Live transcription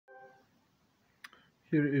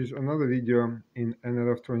Here is another video in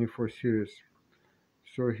nRF24 series.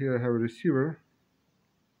 So here I have a receiver,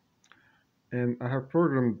 and I have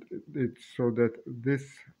programmed it so that this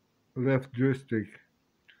left joystick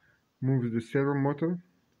moves the servo motor.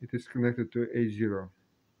 It is connected to A0.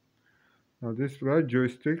 Now this right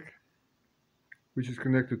joystick, which is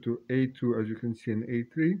connected to A2 as you can see, and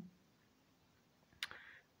A3,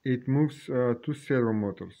 it moves two servo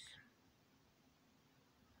motors.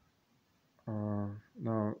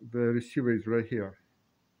 Now the receiver is right here.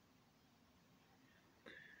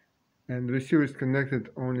 And the receiver is connected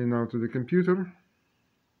only now to the computer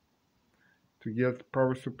to get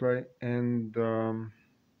power supply, and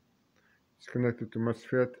it's connected to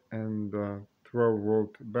MOSFET and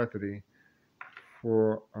 12-volt battery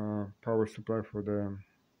for power supply for the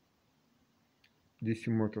DC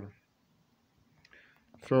motor.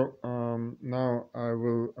 So now I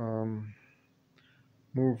will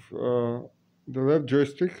move the left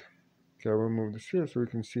joystick. Okay, I will move this here so you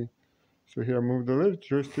can see. So here I move the left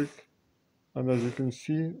joystick, and as you can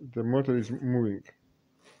see, the motor is moving.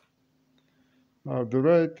 Now the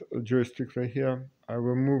right joystick right here, I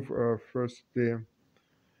will move first the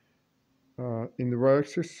in the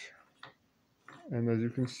y-axis, and as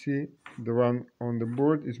you can see, the one on the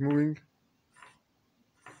board is moving.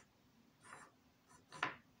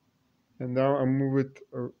 And now I move it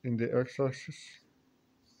in the x-axis.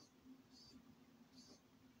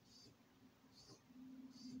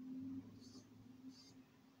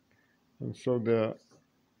 And so the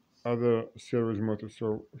other servo is motor.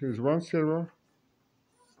 So here's one servo.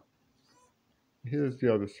 Here's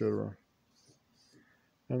the other servo.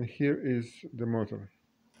 And here is the motor.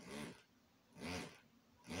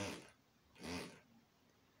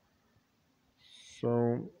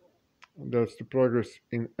 So that's the progress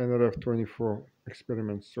in nRF24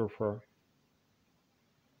 experiments so far.